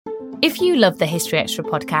If you love the History Extra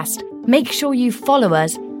podcast, make sure you follow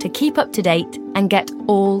us to keep up to date and get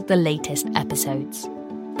all the latest episodes.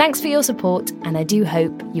 Thanks for your support, and I do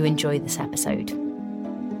hope you enjoy this episode.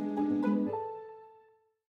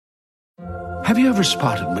 Have you ever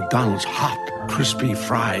spotted McDonald's hot, crispy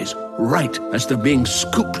fries right as they're being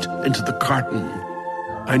scooped into the carton?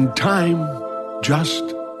 And time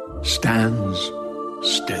just stands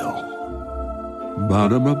still.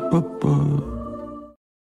 Ba-da-ba-ba-ba.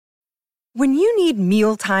 When you need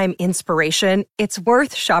mealtime inspiration, it's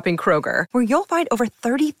worth shopping Kroger, where you'll find over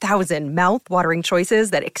 30,000 mouth-watering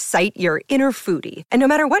choices that excite your inner foodie. And no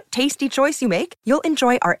matter what tasty choice you make, you'll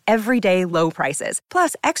enjoy our everyday low prices,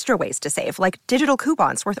 plus extra ways to save, like digital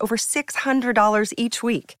coupons worth over $600 each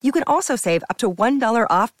week. You can also save up to $1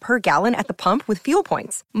 off per gallon at the pump with fuel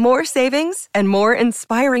points. More savings and more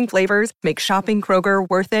inspiring flavors make shopping Kroger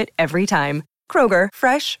worth it every time. Kroger,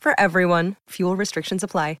 fresh for everyone. Fuel restrictions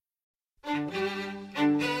apply.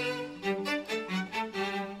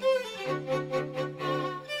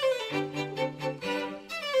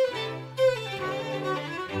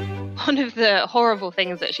 One of the horrible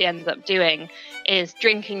things that she ends up doing is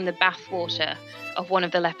drinking the bathwater of one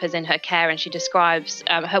of the lepers in her care, and she describes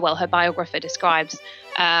her biographer describes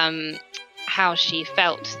how she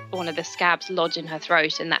felt one of the scabs lodge in her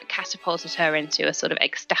throat, and that catapulted her into a sort of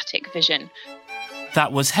ecstatic vision.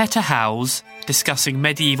 That was Hetta Howes discussing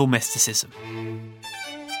medieval mysticism.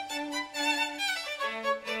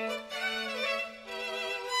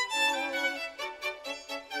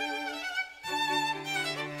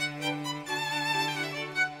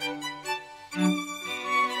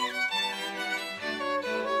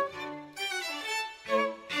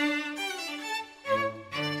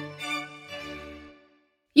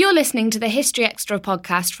 You're listening to the History Extra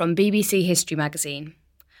podcast from BBC History Magazine.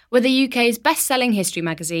 We're the UK's best-selling history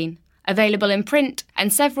magazine, available in print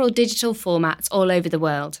and several digital formats all over the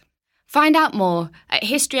world. Find out more at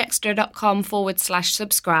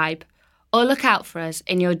historyextra.com/subscribe, or look out for us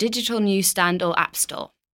in your digital newsstand or app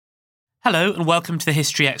store. Hello and welcome to the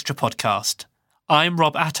History Extra podcast. I'm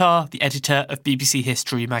Rob Attar, the editor of BBC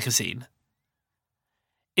History Magazine.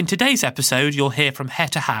 In today's episode, you'll hear from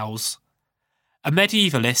Hetta Howes, a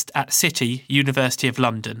medievalist at City, University of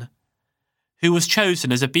London, who was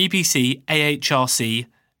chosen as a BBC AHRC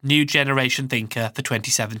New Generation Thinker for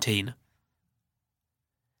 2017.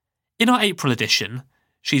 In our April edition,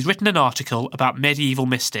 she's written an article about medieval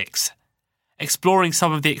mystics, exploring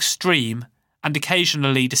some of the extreme and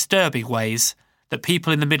occasionally disturbing ways that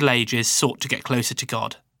people in the Middle Ages sought to get closer to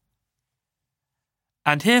God.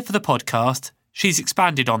 And here for the podcast, she's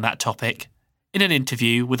expanded on that topic in an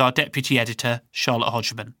interview with our deputy editor, Charlotte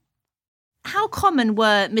Hodgman. How common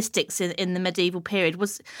were mystics in the medieval period?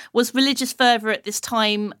 Was religious fervour at this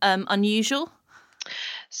time unusual?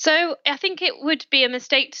 So I think it would be a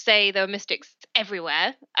mistake to say there were mystics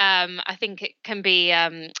everywhere. I think it can be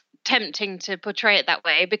tempting to portray it that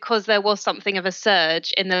way because there was something of a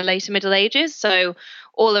surge in the later Middle Ages. So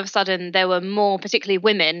all of a sudden there were more, particularly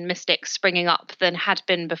women mystics, springing up than had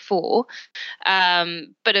been before.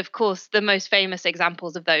 But of course, the most famous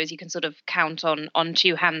examples of those you can sort of count on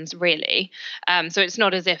two hands, really. So it's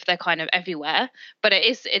not as if they're kind of everywhere. But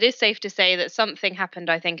it is safe to say that something happened,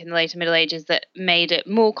 I think, in the later Middle Ages that made it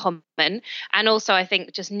more common. And also, I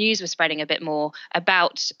think just news was spreading a bit more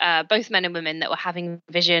about both men and women that were having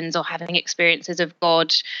visions or having experiences of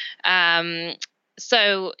God.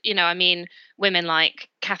 So, women like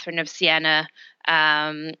Catherine of Siena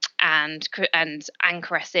and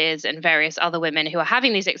anchoresses and various other women who are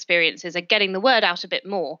having these experiences are getting the word out a bit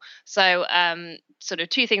more. So sort of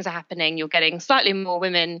two things are happening. You're getting slightly more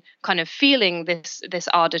women kind of feeling this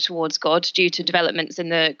ardour towards God due to developments in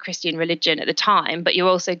the Christian religion at the time, but you're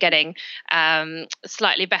also getting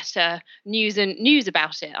slightly better news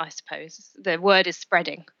about it, I suppose. The word is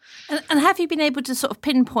spreading. And have you been able to sort of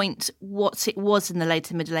pinpoint what it was in the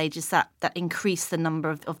later Middle Ages that increased the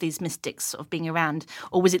number of these mystics sort of being around?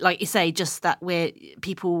 Or was it, like you say, just that where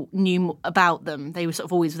people knew about them, they were sort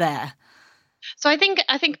of always there? So I think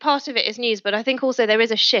part of it is news, but I think also there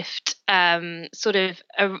is a shift from the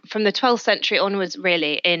 12th century onwards,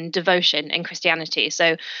 really, in devotion in Christianity.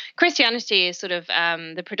 So Christianity is sort of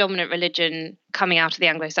the predominant religion coming out of the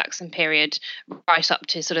Anglo-Saxon period, right up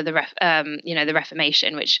to sort of the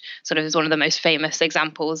Reformation, which sort of is one of the most famous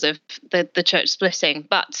examples of the church splitting.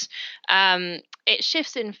 But it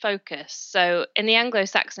shifts in focus. So in the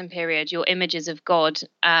Anglo-Saxon period, your images of God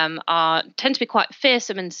tend to be quite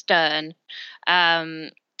fearsome and stern,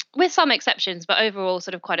 with some exceptions, but overall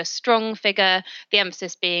sort of quite a strong figure, the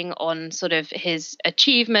emphasis being on sort of his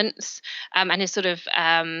achievements and his sort of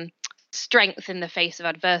strength in the face of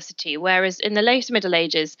adversity, whereas in the later Middle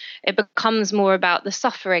Ages, it becomes more about the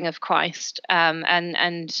suffering of Christ, and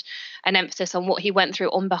an emphasis on what he went through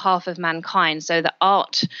on behalf of mankind. So the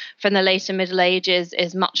art from the later Middle Ages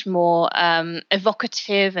is much more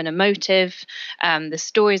evocative and emotive. The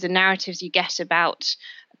stories and narratives you get about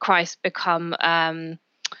Christ become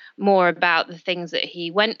more about the things that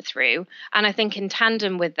he went through. And I think in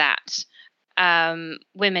tandem with that,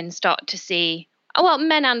 women start to see, well,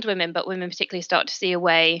 men and women, but women particularly start to see a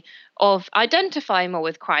way of identifying more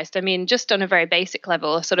with Christ. I mean, just on a very basic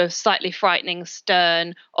level, a sort of slightly frightening,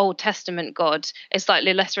 stern Old Testament God is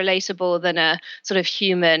slightly less relatable than a sort of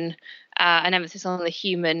human, an emphasis on the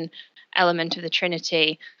human element of the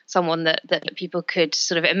Trinity, someone that people could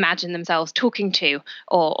sort of imagine themselves talking to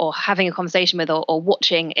or having a conversation with or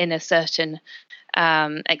watching in a certain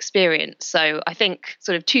experience. So I think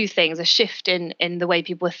sort of two things: a shift in the way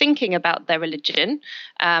people are thinking about their religion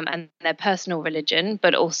and their personal religion,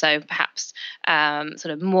 but also perhaps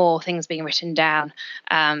sort of more things being written down,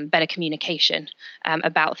 better communication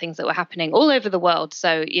about things that were happening all over the world.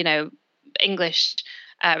 So, English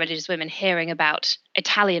religious women hearing about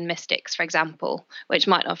Italian mystics, for example, which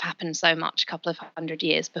might not have happened so much a couple of hundred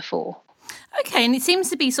years before. Okay, and it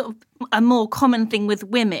seems to be sort of a more common thing with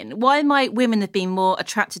women. Why might women have been more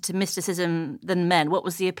attracted to mysticism than men? What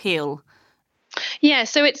was the appeal? Yeah,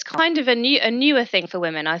 so it's kind of a newer thing for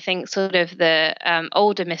women. I think sort of the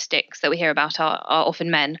older mystics that we hear about are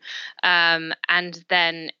often men. And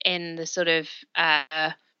then in the sort of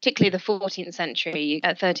particularly the 14th century,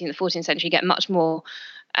 13th, 14th century, you get much more,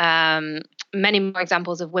 many more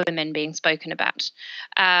examples of women being spoken about.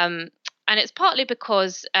 And it's partly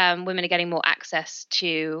because women are getting more access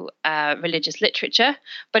to religious literature,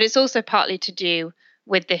 but it's also partly to do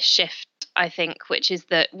with this shift, I think, which is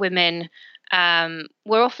that women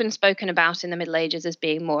were often spoken about in the Middle Ages as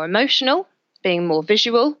being more emotional, being more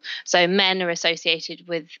visual. So men are associated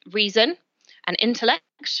with reason and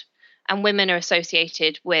intellect, and women are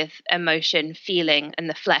associated with emotion, feeling, and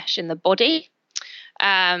the flesh and the body.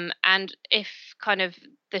 And if kind of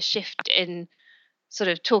the shift in sort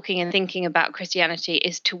of talking and thinking about Christianity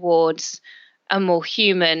is towards a more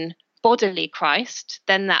human, bodily Christ,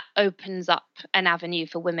 then that opens up an avenue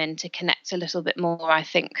for women to connect a little bit more, I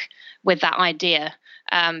think, with that idea,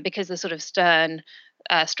 because the sort of stern,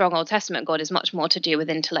 strong Old Testament God is much more to do with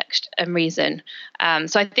intellect and reason.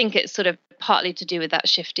 So I think it's sort of partly to do with that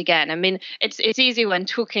shift again. I mean, it's easy when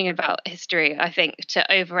talking about history, I think, to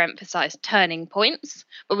overemphasize turning points,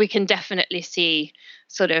 but we can definitely see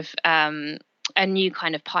sort of a new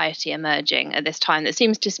kind of piety emerging at this time that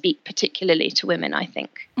seems to speak particularly to women, I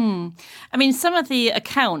think. I mean, some of the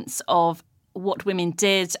accounts of what women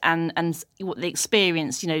did and what they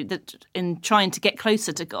experienced, that in trying to get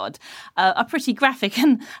closer to God, are pretty graphic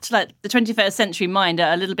and, to like the 21st century mind,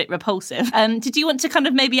 are a little bit repulsive. Did you want to kind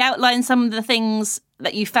of maybe outline some of the things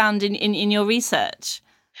that you found in your research?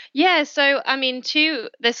 Yeah, so I mean,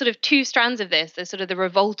 there's sort of two strands of this. There's sort of the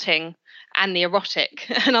revolting and the erotic,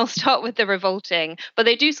 and I'll start with the revolting, but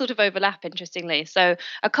they do sort of overlap, interestingly. So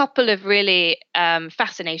a couple of really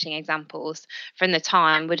fascinating examples from the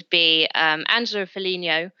time would be Angela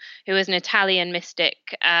Foligno, who was an Italian mystic,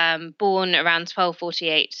 born around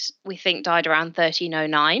 1248, we think died around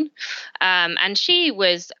 1309, and she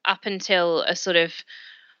was, up until a sort of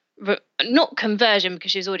not conversion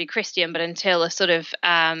because she was already Christian, but until a sort of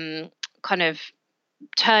kind of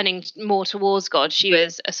turning more towards God. She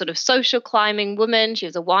was a sort of social climbing woman. She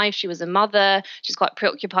was a wife. She was a mother. She's quite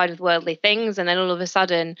preoccupied with worldly things. And then all of a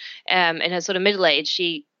sudden, in her sort of middle age,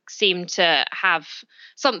 she seemed to have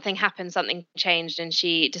something happen, something changed, and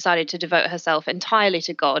she decided to devote herself entirely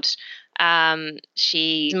to God.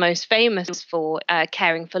 She's most famous for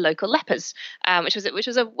caring for local lepers, which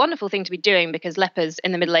was a wonderful thing to be doing, because lepers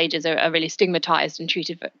in the Middle Ages are really stigmatized and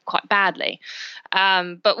treated quite badly.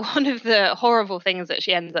 But one of the horrible things that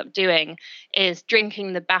she ends up doing is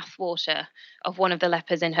drinking the bathwater of one of the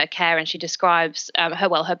lepers in her care, and she describes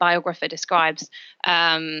her biographer describes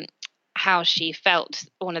how she felt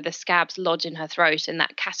one of the scabs lodge in her throat, and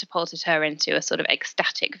that catapulted her into a sort of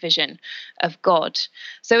ecstatic vision of God.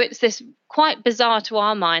 So it's this quite bizarre to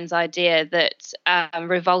our minds idea that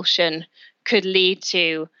revulsion could lead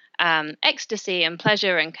to ecstasy and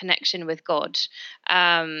pleasure and connection with God.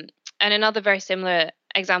 And another very similar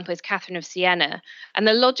example is Catherine of Siena. And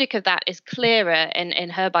the logic of that is clearer in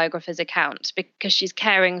her biographer's account, because she's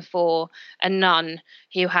caring for a nun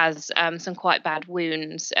who has some quite bad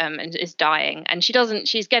wounds and is dying. And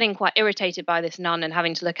she's getting quite irritated by this nun and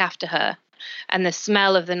having to look after her. and the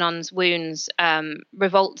smell of the nun's wounds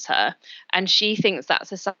revolts her, and she thinks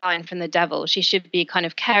that's a sign from the devil. She should be kind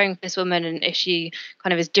of caring for this woman, and if she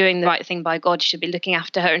kind of is doing the right thing by God, she should be looking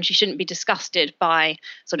after her, and she shouldn't be disgusted by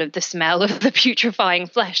sort of the smell of the putrefying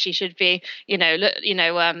flesh. She should be,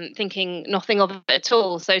 thinking nothing of it at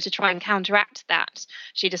all. So to try and counteract that,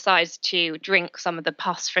 she decides to drink some of the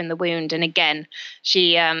pus from the wound, and again,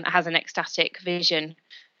 she has an ecstatic vision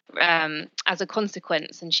as a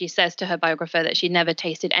consequence, and she says to her biographer that she never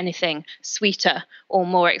tasted anything sweeter or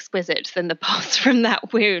more exquisite than the pus from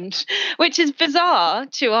that wound, which is bizarre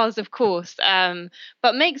to us, of course,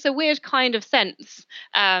 but makes a weird kind of sense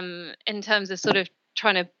in terms of sort of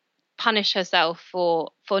trying to punish herself for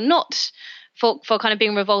kind of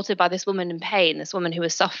being revolted by this woman in pain, this woman who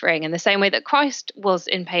was suffering in the same way that Christ was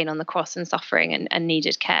in pain on the cross and suffering and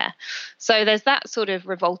needed care. So there's that sort of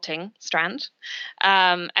revolting strand.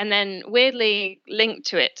 And then weirdly linked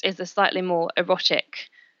to it is a slightly more erotic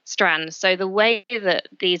strand. So the way that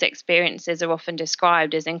these experiences are often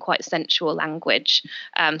described is in quite sensual language.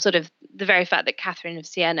 Sort of the very fact that Catherine of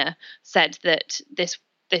Siena said that this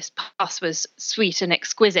pus was sweet and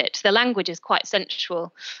exquisite. The language is quite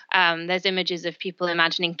sensual. There's images of people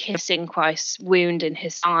imagining kissing Christ's wound in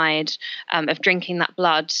his side, of drinking that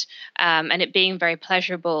blood, and it being very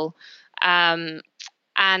pleasurable. And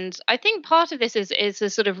I think part of this is a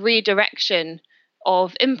sort of redirection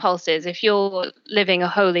of impulses. If you're living a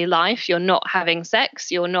holy life, you're not having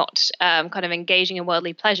sex, you're not kind of engaging in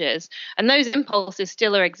worldly pleasures, and those impulses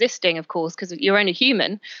still are existing, of course, because you're only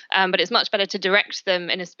human, but it's much better to direct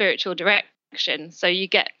them in a spiritual direction. So you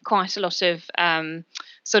get quite a lot of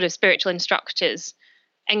sort of spiritual instructors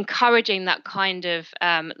encouraging that kind of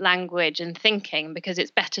language and thinking, because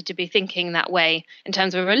it's better to be thinking that way in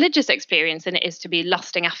terms of a religious experience than it is to be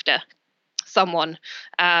lusting after someone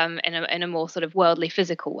in a more sort of worldly,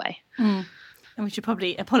 physical way. And we should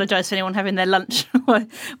probably apologise for anyone having their lunch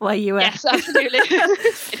while you were. Yes, absolutely.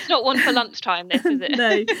 It's not one for lunchtime, this, is it?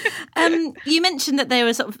 No. You mentioned that they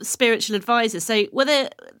were sort of spiritual advisors. So there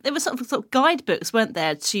were sort of guidebooks, weren't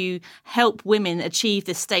there, to help women achieve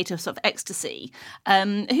this state of sort of ecstasy.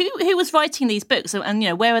 Who was writing these books,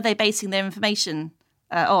 and where are they basing their information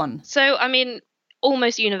on? So, I mean,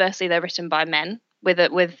 almost universally, they're written by men.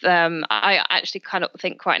 I actually cannot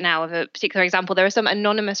think right now of a particular example. There are some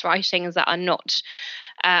anonymous writings that are not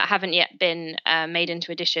haven't yet been made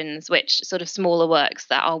into editions, which sort of smaller works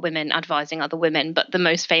that are women advising other women. But the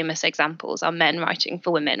most famous examples are men writing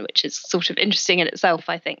for women, which is sort of interesting in itself,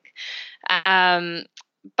 I think.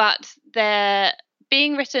 But they're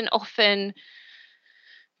being written often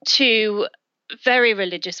to very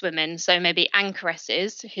religious women, so maybe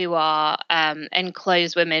anchoresses who are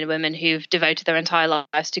enclosed women who've devoted their entire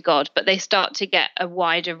lives to God, but they start to get a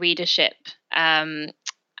wider readership and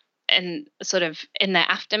sort of in their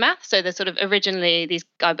aftermath. So they're sort of originally, these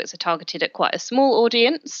guidebooks are targeted at quite a small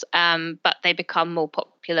audience, but they become more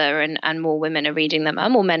popular and more women are reading them,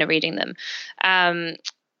 and more men are reading them.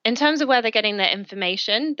 In terms of where they're getting their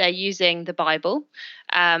information, they're using the Bible.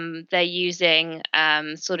 They're using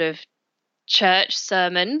sort of church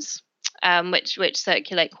sermons, which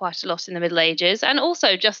circulate quite a lot in the Middle Ages, and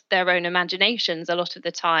also just their own imaginations a lot of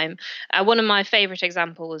the time. One of my favourite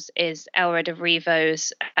examples is Aelred of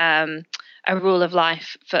Rievaulx's A Rule of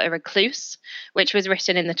Life for a Recluse, which was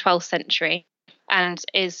written in the 12th century and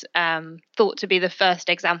is thought to be the first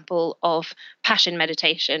example of passion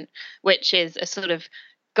meditation, which is a sort of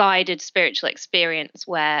guided spiritual experience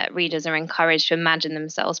where readers are encouraged to imagine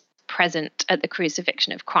themselves present at the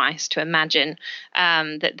crucifixion of Christ, to imagine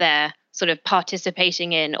that they're sort of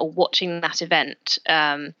participating in or watching that event.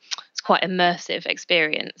 It's quite immersive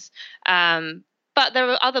experience. But there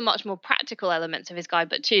are other much more practical elements of his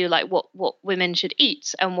guidebook too, like what women should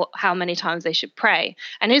eat and how many times they should pray.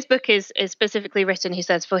 And his book is specifically written, he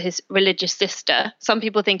says, for his religious sister. Some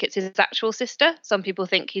people think it's his actual sister. Some people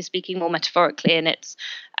think he's speaking more metaphorically, and it's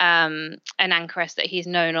an anchoress that he's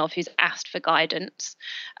known of who's asked for guidance.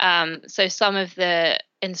 So some of the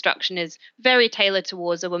instruction is very tailored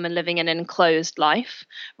towards a woman living an enclosed life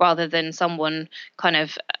rather than someone kind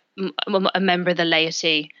of a member of the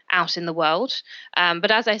laity out in the world.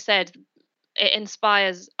 But as I said, it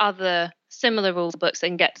inspires other similar rule books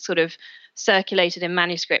and gets sort of circulated in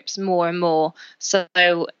manuscripts more and more. So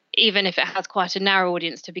even if it has quite a narrow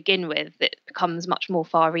audience to begin with, it becomes much more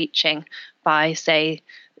far-reaching by, say,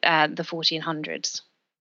 the 1400s.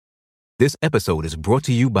 This episode is brought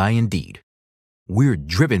to you by Indeed. We're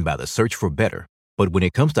driven by the search for better, but when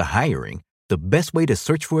it comes to hiring, the best way to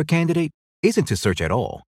search for a candidate isn't to search at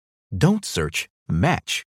all. Don't search,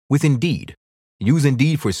 match with Indeed. Use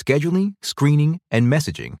Indeed for scheduling, screening, and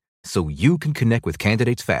messaging so you can connect with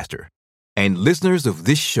candidates faster. And listeners of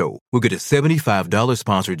this show will get a $75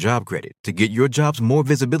 sponsored job credit to get your jobs more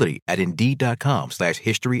visibility at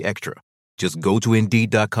Indeed.com/History Extra. Just go to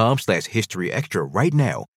Indeed.com/History Extra right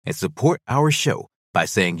now and support our show by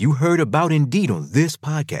saying you heard about Indeed on this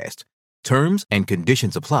podcast. Terms and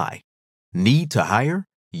conditions apply. Need to hire?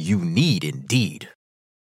 You need Indeed.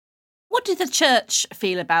 What did the church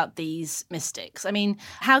feel about these mystics? I mean,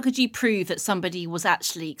 how could you prove that somebody was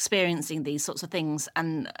actually experiencing these sorts of things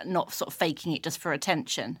and not sort of faking it just for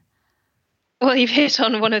attention? Well, you've hit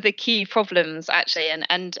on one of the key problems, actually,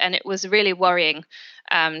 and it was really worrying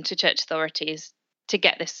to church authorities to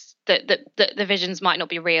get this, that the visions might not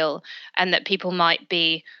be real and that people might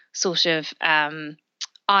be sort of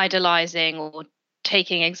idolizing or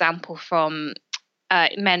taking example from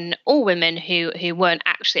men or women who weren't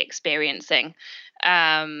actually experiencing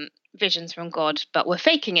visions from God, but were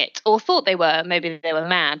faking it or thought they were. Maybe they were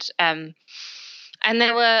mad. And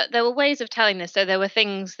there were ways of telling this. So there were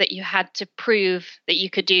things that you had to prove that you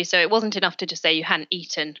could do. So it wasn't enough to just say you hadn't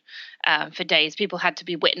eaten for days. People had to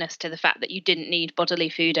be witness to the fact that you didn't need bodily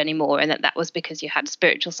food anymore, and that was because you had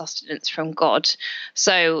spiritual sustenance from God.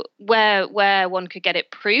 So where one could get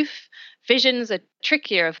it proof, visions are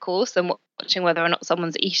trickier, of course, than watching whether or not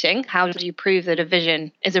someone's eating. How do you prove that a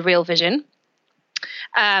vision is a real vision?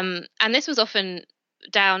 And this was often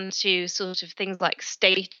down to sort of things like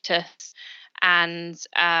status and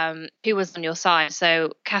who was on your side.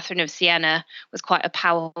 So Catherine of Siena was quite a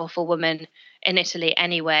powerful woman in Italy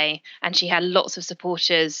anyway, and she had lots of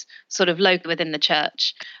supporters sort of local within the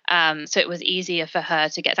church. So it was easier for her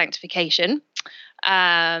to get sanctification.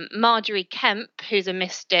 Margery Kempe, who's a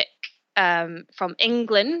mystic from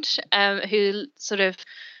England, who sort of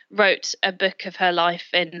wrote a book of her life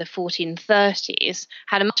in the 1430s,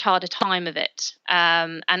 had a much harder time of it.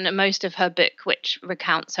 And most of her book, which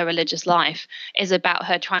recounts her religious life, is about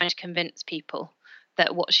her trying to convince people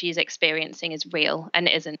that what she's experiencing is real and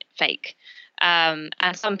isn't fake. And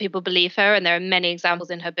some people believe her, and there are many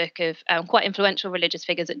examples in her book of quite influential religious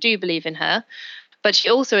figures that do believe in her. But she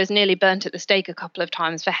also is nearly burnt at the stake a couple of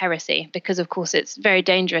times for heresy, because, of course, it's very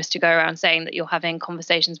dangerous to go around saying that you're having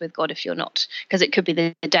conversations with God if you're not, because it could be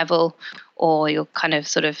the devil, or you're kind of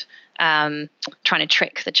sort of trying to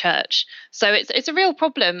trick the church. So it's a real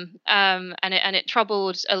problem, and it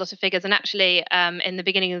troubled a lot of figures. And actually, in the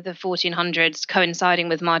beginning of the 1400s, coinciding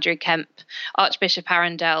with Margery Kempe, Archbishop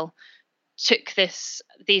Arundel took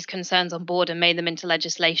these concerns on board and made them into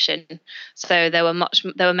legislation. So there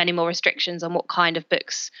were many more restrictions on what kind of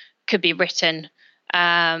books could be written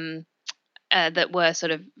that were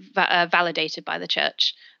sort of validated by the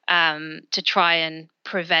church, to try and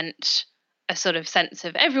prevent a sort of sense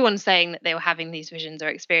of everyone saying that they were having these visions or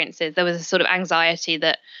experiences. There was a sort of anxiety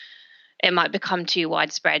that it might become too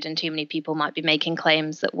widespread and too many people might be making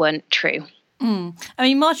claims that weren't true. I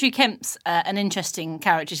mean, Margery Kempe's an interesting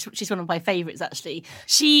character. She's one of my favourites, actually.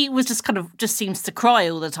 She was just seems to cry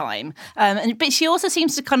all the time, but she also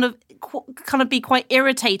seems to kind of be quite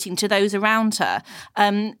irritating to those around her,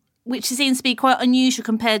 which seems to be quite unusual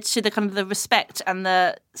compared to the kind of the respect and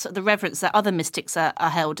the sort of the reverence that other mystics are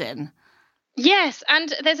held in. Yes,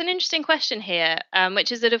 and there's an interesting question here,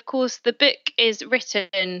 which is that, of course, the book is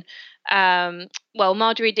written.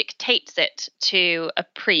 Margery dictates it to a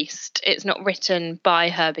priest. It's not written by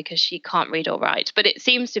her because she can't read or write, but it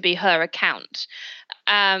seems to be her account.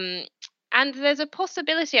 And there's a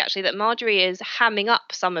possibility, actually, that Margery is hamming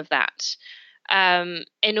up some of that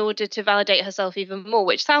in order to validate herself even more,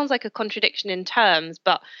 which sounds like a contradiction in terms,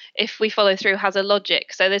 but if we follow through, has a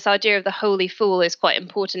logic. So this idea of the holy fool is quite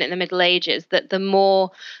important in the Middle Ages, that the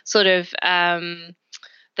more sort of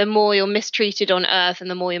the more you're mistreated on earth and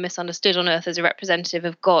the more you're misunderstood on earth as a representative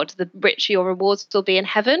of God, the richer your rewards will be in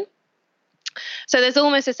heaven. So there's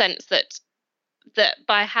almost a sense that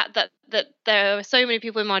there are so many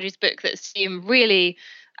people in Margery's book that seem really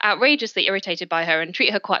outrageously irritated by her and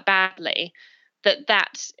treat her quite badly,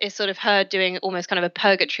 that is sort of her doing almost kind of a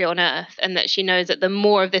purgatory on earth, and that she knows that the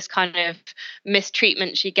more of this kind of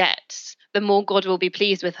mistreatment she gets, the more God will be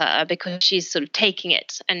pleased with her, because she's sort of taking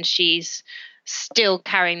it and she's still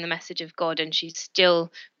carrying the message of God, and she's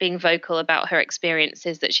still being vocal about her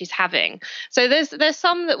experiences that she's having. So there's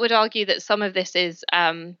some that would argue that some of this is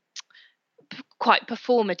quite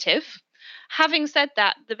performative. Having said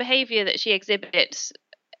that, the behavior that she exhibits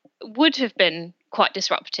would have been quite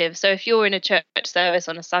disruptive. So if you're in a church service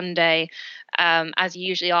on a Sunday, as you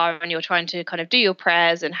usually are, and you're trying to kind of do your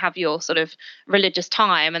prayers and have your sort of religious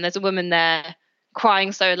time, and there's a woman there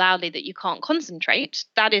crying so loudly that you can't concentrate,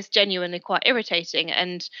 that is genuinely quite irritating.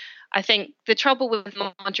 And I think the trouble with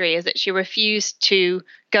Marjorie is that she refused to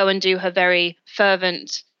go and do her very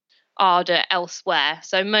fervent ardor elsewhere.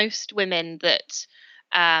 So most women that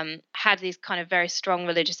had these kind of very strong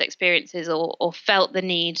religious experiences or felt the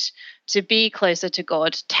need to be closer to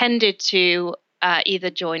God tended to either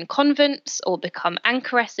join convents or become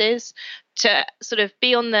anchoresses, to sort of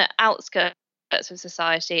be on the outskirts of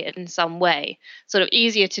society in some way, sort of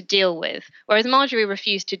easier to deal with. Whereas Marjorie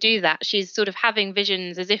refused to do that. She's sort of having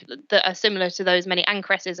visions as if that are similar to those many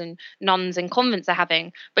anchoresses and nuns and convents are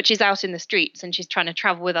having, but she's out in the streets and she's trying to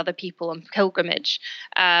travel with other people on pilgrimage.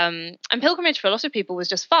 And pilgrimage for a lot of people was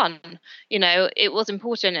just fun. You know, it was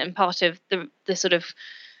important and part of the sort of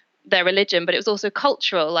their religion, but it was also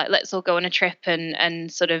cultural, like let's all go on a trip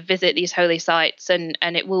and sort of visit these holy sites, and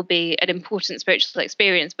it will be an important spiritual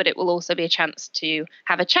experience, but it will also be a chance to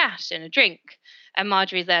have a chat and a drink. And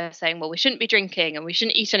Marjorie's there saying, well, we shouldn't be drinking and we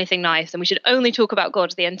shouldn't eat anything nice and we should only talk about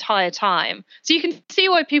God the entire time. So you can see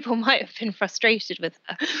why people might have been frustrated with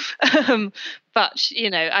her. But,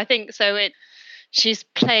 you know, I think so she's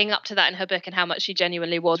playing up to that in her book and how much she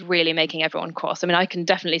genuinely was really making everyone cross. I mean, I can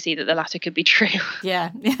definitely see that the latter could be true. Yeah.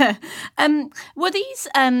 Were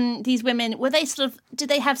these women, were they sort of, did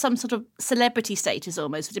they have some sort of celebrity status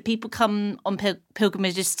almost? Did people come on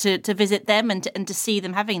pilgrimages to visit them and to see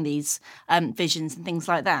them having these visions and things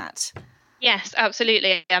like that? Yes,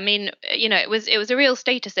 absolutely. I mean, you know, it was a real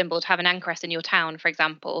status symbol to have an anchoress in your town, for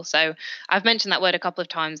example. So I've mentioned that word a couple of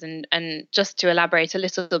times, and just to elaborate a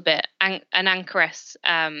little bit, an anchoress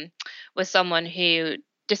was someone who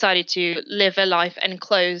decided to live a life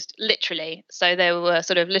enclosed literally. So there were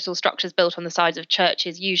sort of little structures built on the sides of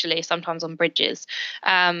churches, usually, sometimes on bridges.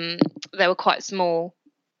 They were quite small,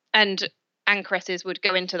 and anchoresses would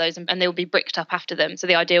go into those and they would be bricked up after them. So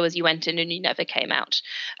the idea was you went in and you never came out.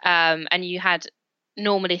 And you had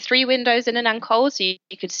normally 3 windows in an ankole, so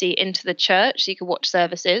you could see into the church, so you could watch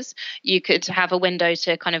services. You could have a window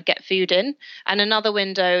to kind of get food in, and another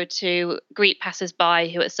window to greet passers-by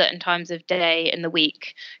who at certain times of day in the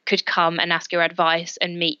week could come and ask your advice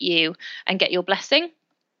and meet you and get your blessing.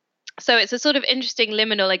 So it's a sort of interesting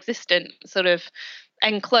liminal existence, sort of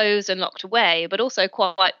enclosed and locked away, but also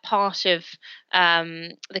quite part of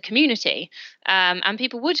the community. And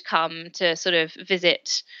people would come to sort of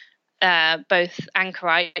visit both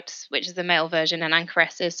anchorites, which is the male version, and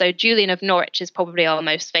anchoresses. So Julian of Norwich is probably our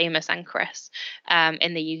most famous anchoress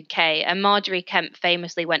in the UK. And Marjorie Kemp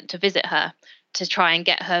famously went to visit her to try and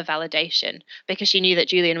get her validation, because she knew that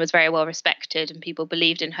Julian was very well respected and people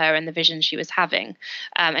believed in her and the vision she was having.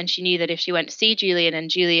 And she knew that if she went to see Julian and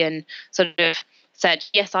Julian sort of said,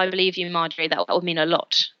 yes, I believe you, Marjorie, that would mean a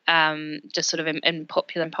lot, just sort of in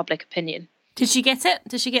popular and public opinion. Did she get it?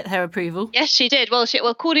 Did she get her approval? Yes, she did. Well,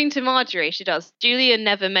 according to Marjorie, she does. Julian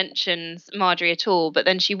never mentions Marjorie at all, but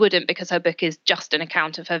then she wouldn't, because her book is just an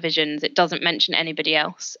account of her visions. It doesn't mention anybody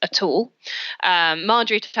else at all.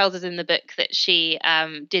 Marjorie tells us in the book that she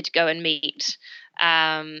did go and meet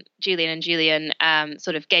Julian, and Julian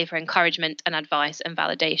sort of gave her encouragement and advice and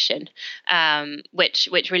validation,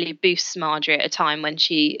 which really boosts Marjorie at a time when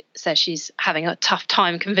she says she's having a tough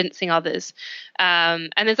time convincing others.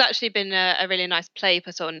 And there's actually been a really nice play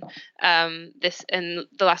put on this in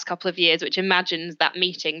the last couple of years, which imagines that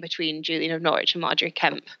meeting between Julian of Norwich and Marjorie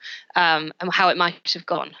Kemp, and how it might have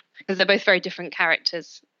gone, because they're both very different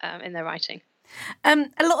characters in their writing. A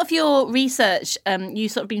lot of your research, you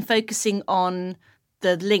sort of been focusing on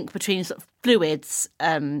the link between sort of fluids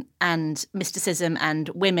and mysticism and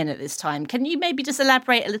women at this time. Can you maybe just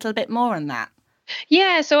elaborate a little bit more on that?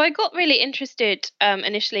 Yeah, so I got really interested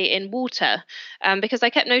initially in water because I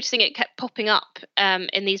kept noticing it kept popping up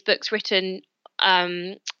in these books written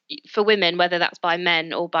for women, whether that's by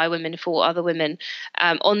men or by women for other women,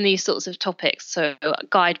 on these sorts of topics. So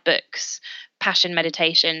guidebooks, passion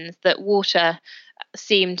meditations, that water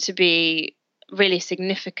seemed to be really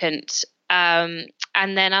significant.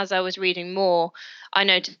 And then as I was reading more, I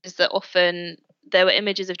noticed that often there were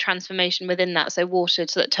images of transformation within that. So water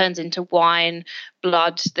that turns into wine,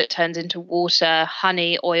 blood that turns into water,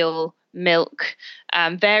 honey, oil, milk,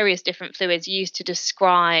 various different fluids used to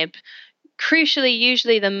describe, crucially,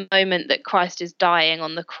 usually the moment that Christ is dying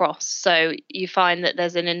on the cross. So you find that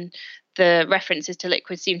the references to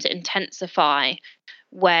liquid seem to intensify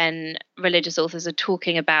when religious authors are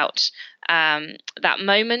talking about that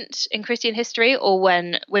moment in Christian history, or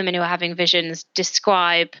when women who are having visions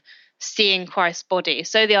describe seeing Christ's body.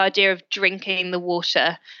 So the idea of drinking the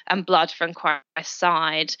water and blood from Christ's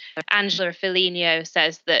side. Angela Foligno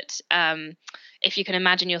says that if you can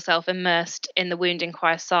imagine yourself immersed in the wound in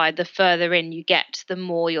Christ's side, the further in you get, the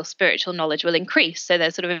more your spiritual knowledge will increase. So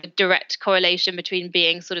there's sort of a direct correlation between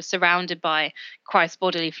being sort of surrounded by Christ's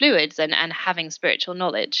bodily fluids and having spiritual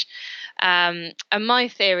knowledge. And my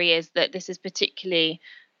theory is that this is particularly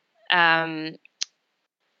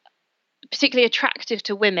attractive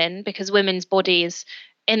to women because women's bodies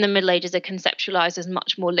in the Middle Ages are conceptualized as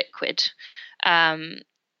much more liquid.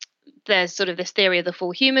 There's sort of this theory of the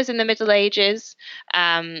four humours in the Middle Ages,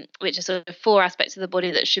 which are sort of four aspects of the body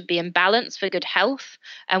that should be in balance for good health.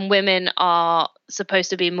 And women are supposed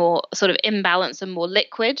to be more sort of imbalanced and more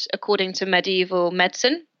liquid, according to medieval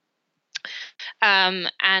medicine. And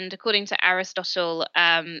according to Aristotle,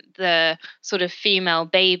 the sort of female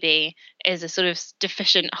baby is a sort of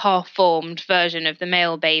deficient, half-formed version of the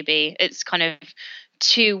male baby. It's kind of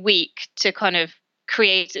too weak to kind of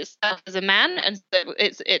create itself as a man, and so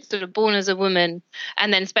it's sort of born as a woman,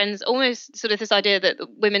 and then spends almost sort of this idea that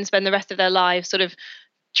women spend the rest of their lives sort of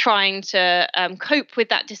trying to cope with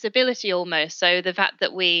that disability almost. So the fact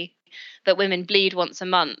that women bleed once a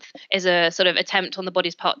month is a sort of attempt on the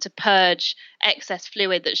body's part to purge excess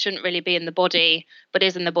fluid that shouldn't really be in the body, but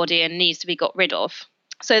is in the body and needs to be got rid of.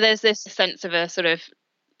 So there's this sense of a sort of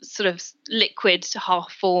liquid,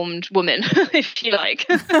 half-formed woman, if you like.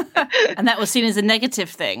 And that was seen as a negative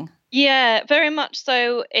thing. Yeah, very much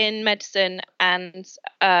so in medicine and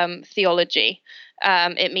theology.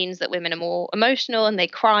 It means that women are more emotional and they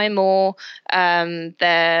cry more.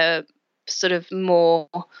 They're sort of more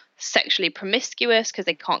sexually promiscuous because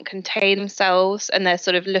they can't contain themselves, and they're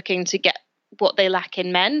sort of looking to get what they lack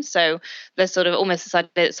in men. So there's sort of almost this idea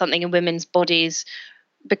that something in women's bodies,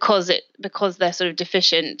 because they're sort of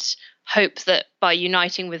deficient, hope that by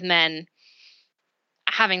uniting with men,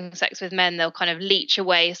 having sex with men, they'll kind of leech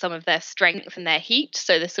away some of their strength and their heat.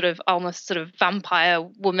 So this sort of almost sort of vampire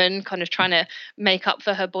woman kind of trying to make up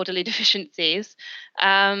for her bodily deficiencies.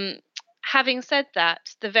 Having said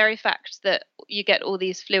that, the very fact that you get all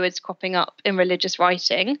these fluids cropping up in religious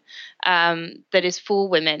writing that is for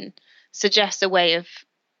women suggests a way of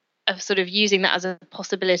sort of using that as a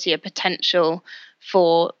possibility, a potential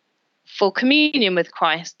for communion with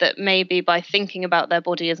Christ, that maybe by thinking about their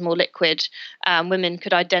body as more liquid, women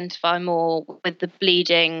could identify more with the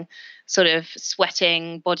bleeding, sort of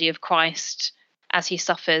sweating body of Christ as he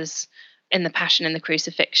suffers in the Passion and the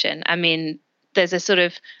Crucifixion. I mean, there's a sort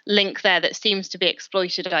of link there that seems to be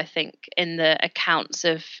exploited, I think, in the accounts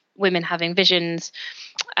of women having visions.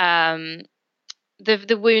 The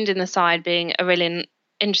wound in the side being a really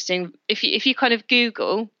interesting, if you kind of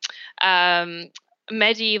Google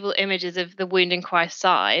medieval images of the wound in Christ's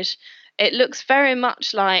side, it looks very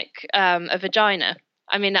much like a vagina.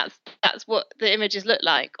 I mean, that's what the images look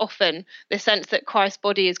like. Often the sense that Christ's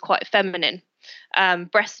body is quite feminine.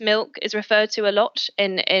 Breast milk is referred to a lot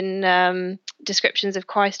in descriptions of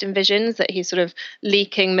Christ in visions, that he's sort of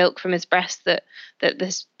leaking milk from his breast that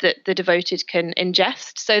the devoted can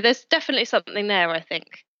ingest. So there's definitely something there, I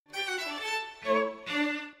think.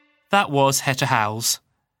 That was Hetta Howes.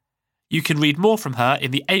 You can read more from her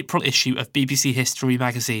in the April issue of BBC History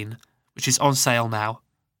magazine, which is on sale now.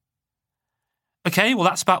 OK, well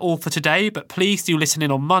that's about all for today, but please do listen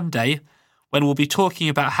in on Monday, when we'll be talking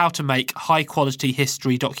about how to make high-quality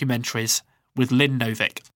history documentaries with Lynn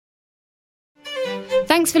Novick.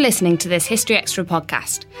 Thanks for listening to this History Extra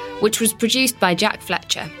podcast, which was produced by Jack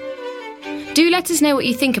Fletcher. Do let us know what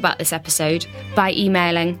you think about this episode by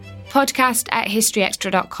emailing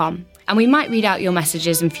podcast@historyextra.com, and we might read out your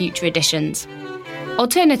messages in future editions.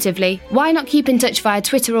 Alternatively, why not keep in touch via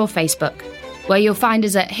Twitter or Facebook, where you'll find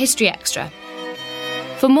us at History Extra.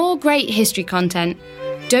 For more great history content,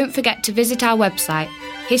 don't forget to visit our website,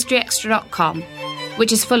 historyextra.com,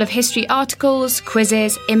 which is full of history articles,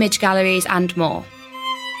 quizzes, image galleries and more.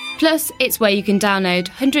 Plus, it's where you can download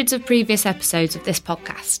hundreds of previous episodes of this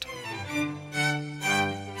podcast.